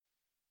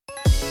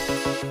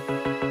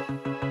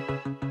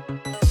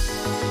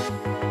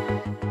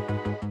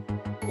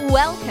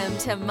Welcome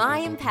to My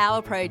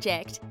Empower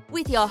Project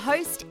with your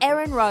host,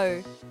 Erin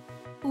Rowe.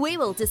 We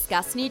will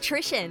discuss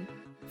nutrition,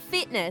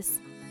 fitness,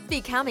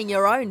 becoming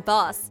your own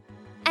boss,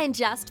 and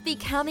just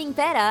becoming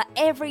better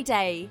every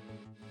day.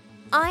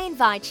 I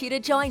invite you to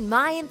join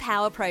My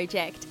Empower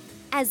Project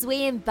as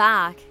we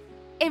embark,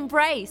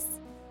 embrace,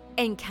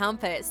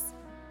 encompass,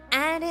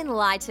 and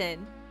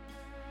enlighten.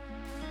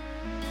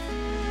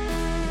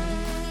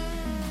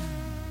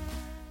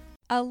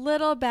 A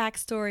little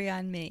backstory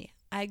on me.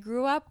 I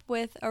grew up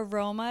with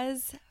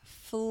aromas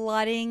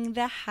flooding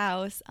the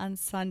house on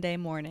Sunday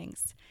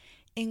mornings.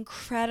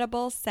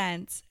 Incredible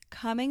scents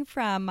coming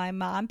from my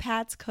mom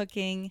Pat's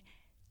cooking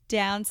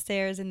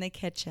downstairs in the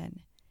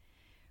kitchen.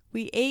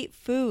 We ate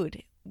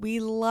food. We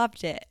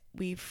loved it.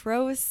 We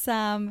froze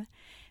some.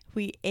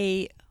 We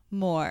ate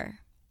more.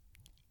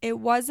 It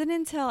wasn't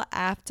until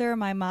after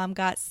my mom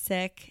got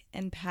sick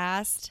and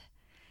passed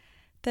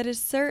that a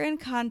certain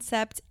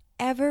concept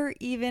ever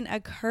even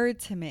occurred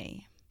to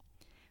me.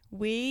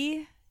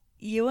 We,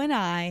 you and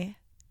I,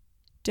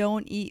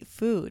 don't eat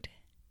food.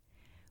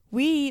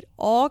 We eat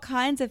all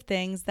kinds of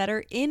things that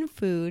are in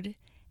food,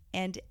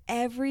 and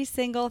every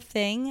single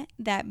thing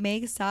that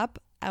makes up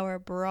our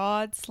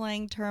broad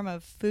slang term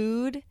of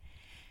food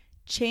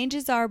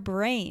changes our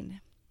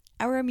brain,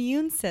 our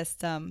immune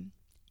system,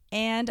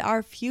 and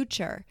our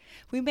future.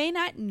 We may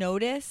not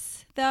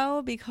notice,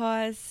 though,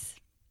 because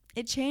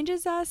it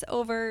changes us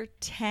over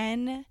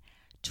 10,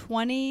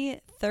 20,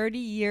 30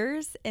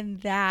 years,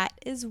 and that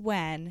is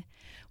when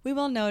we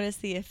will notice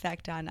the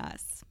effect on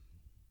us.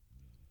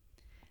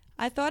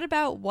 I thought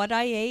about what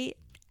I ate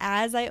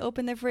as I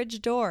opened the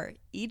fridge door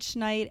each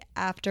night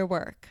after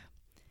work.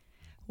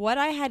 What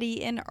I had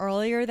eaten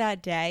earlier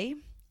that day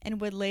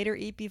and would later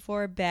eat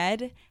before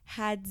bed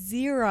had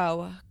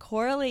zero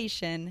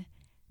correlation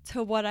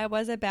to what I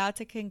was about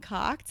to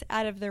concoct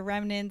out of the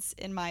remnants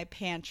in my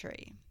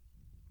pantry.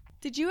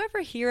 Did you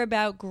ever hear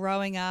about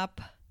growing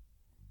up?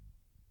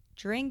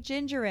 Drink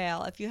ginger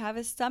ale if you have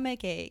a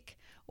stomach ache,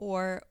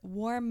 or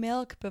warm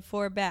milk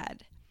before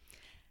bed.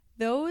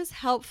 Those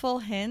helpful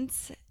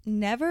hints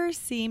never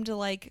seemed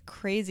like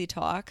crazy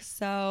talk,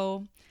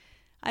 so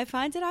I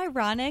find it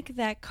ironic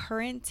that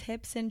current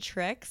tips and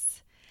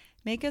tricks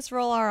make us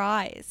roll our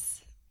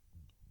eyes.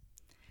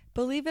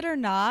 Believe it or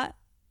not,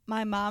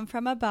 my mom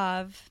from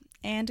above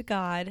and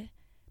God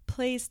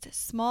placed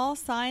small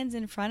signs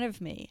in front of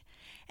me,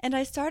 and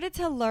I started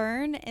to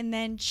learn and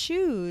then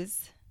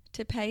choose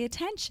to pay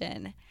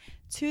attention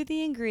to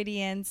the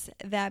ingredients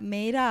that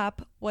made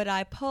up what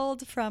I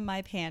pulled from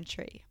my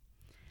pantry.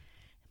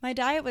 My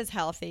diet was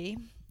healthy.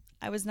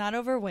 I was not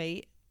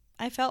overweight.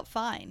 I felt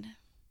fine.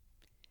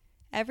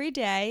 Every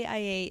day I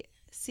ate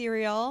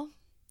cereal,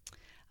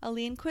 a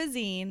lean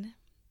cuisine,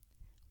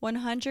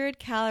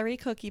 100-calorie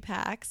cookie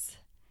packs,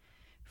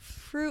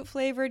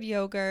 fruit-flavored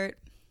yogurt,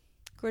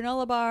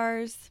 granola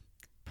bars,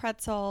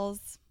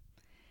 pretzels,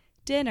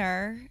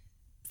 dinner,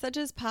 such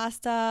as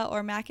pasta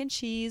or mac and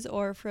cheese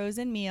or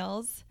frozen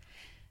meals,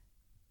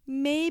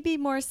 maybe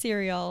more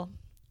cereal,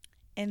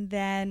 and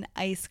then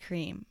ice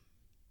cream.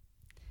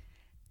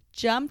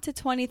 Jump to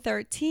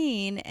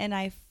 2013 and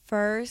I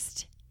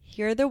first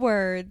hear the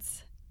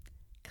words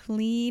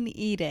clean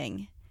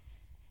eating.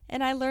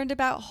 And I learned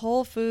about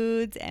whole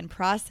foods and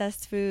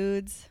processed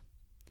foods.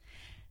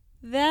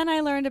 Then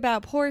I learned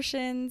about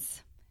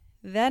portions,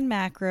 then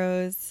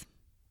macros.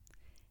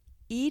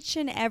 Each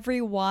and every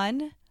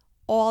one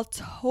all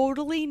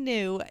totally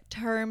new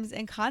terms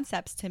and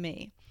concepts to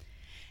me.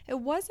 It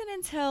wasn't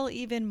until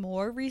even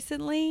more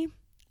recently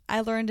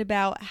I learned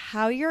about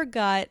how your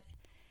gut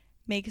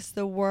makes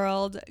the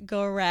world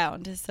go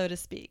around, so to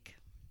speak.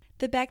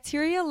 The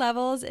bacteria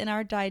levels in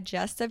our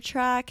digestive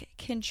tract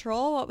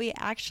control what we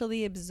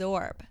actually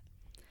absorb.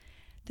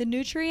 The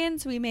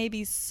nutrients we may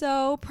be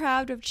so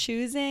proud of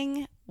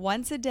choosing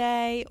once a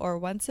day or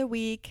once a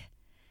week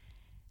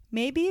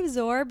may be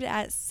absorbed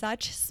at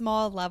such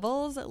small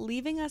levels,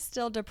 leaving us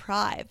still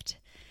deprived.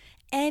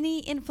 Any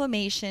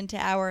inflammation to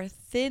our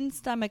thin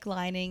stomach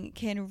lining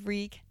can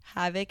wreak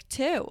havoc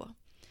too.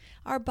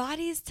 Our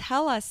bodies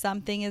tell us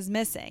something is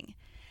missing.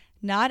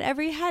 Not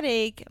every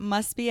headache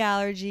must be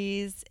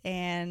allergies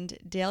and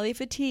daily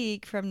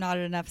fatigue from not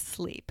enough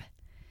sleep.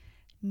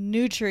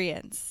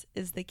 Nutrients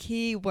is the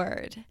key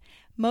word.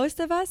 Most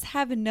of us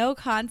have no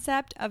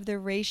concept of the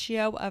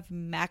ratio of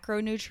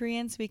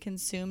macronutrients we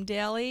consume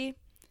daily,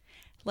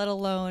 let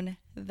alone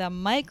the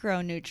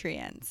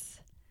micronutrients.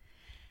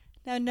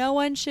 Now, no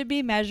one should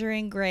be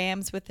measuring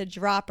grams with a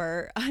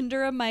dropper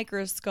under a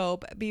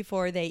microscope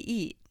before they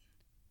eat.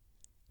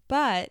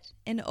 But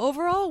an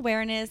overall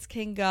awareness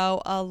can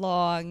go a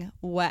long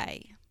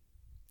way.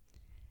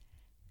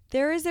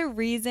 There is a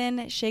reason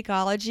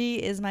Shakeology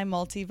is my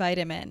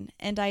multivitamin,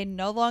 and I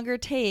no longer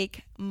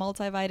take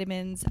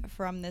multivitamins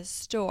from the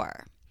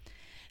store.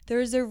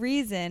 There's a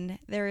reason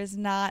there is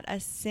not a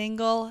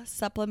single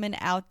supplement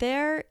out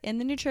there in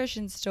the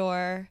nutrition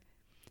store,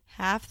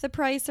 half the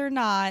price or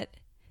not,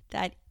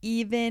 that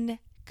even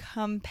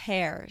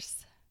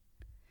compares.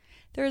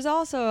 There's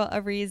also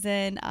a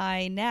reason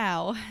I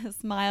now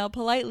smile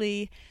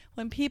politely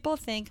when people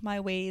think my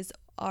ways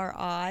are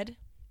odd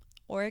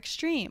or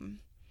extreme.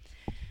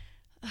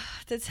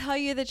 To tell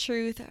you the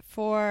truth,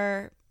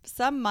 for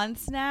some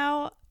months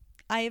now,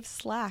 I have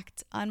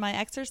slacked on my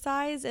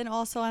exercise and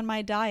also on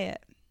my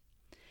diet.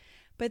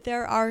 But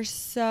there are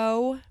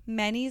so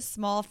many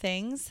small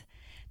things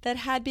that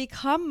had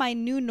become my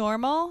new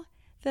normal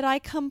that I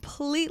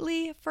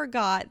completely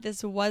forgot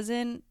this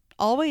wasn't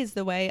always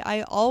the way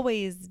I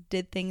always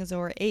did things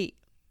or ate.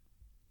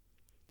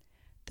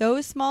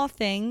 Those small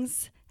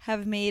things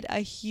have made a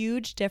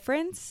huge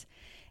difference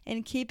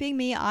in keeping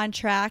me on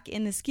track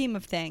in the scheme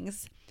of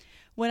things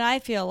when I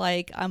feel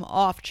like I'm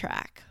off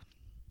track.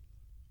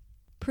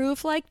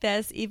 Proof like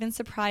this even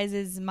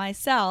surprises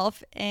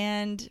myself,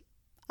 and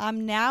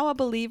I'm now a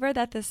believer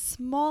that the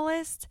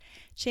smallest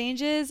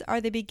changes are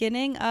the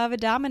beginning of a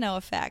domino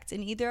effect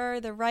in either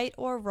the right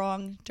or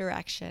wrong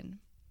direction.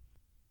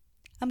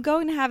 I'm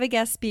going to have a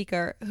guest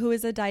speaker who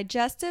is a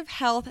digestive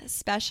health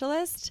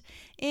specialist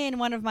in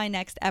one of my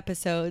next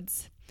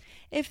episodes.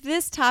 If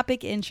this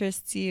topic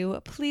interests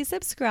you, please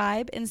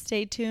subscribe and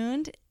stay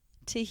tuned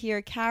to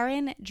hear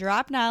Karen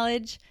drop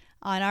knowledge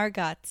on our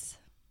guts.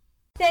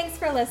 Thanks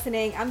for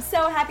listening. I'm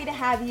so happy to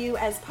have you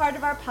as part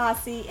of our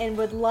posse and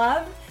would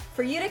love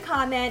for you to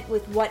comment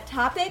with what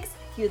topics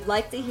you'd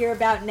like to hear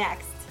about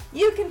next.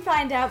 You can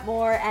find out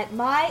more at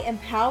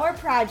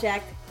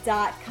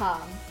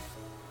myempowerproject.com.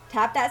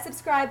 Tap that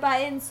subscribe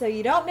button so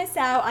you don't miss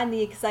out on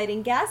the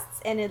exciting guests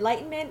and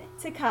enlightenment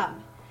to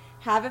come.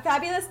 Have a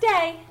fabulous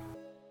day.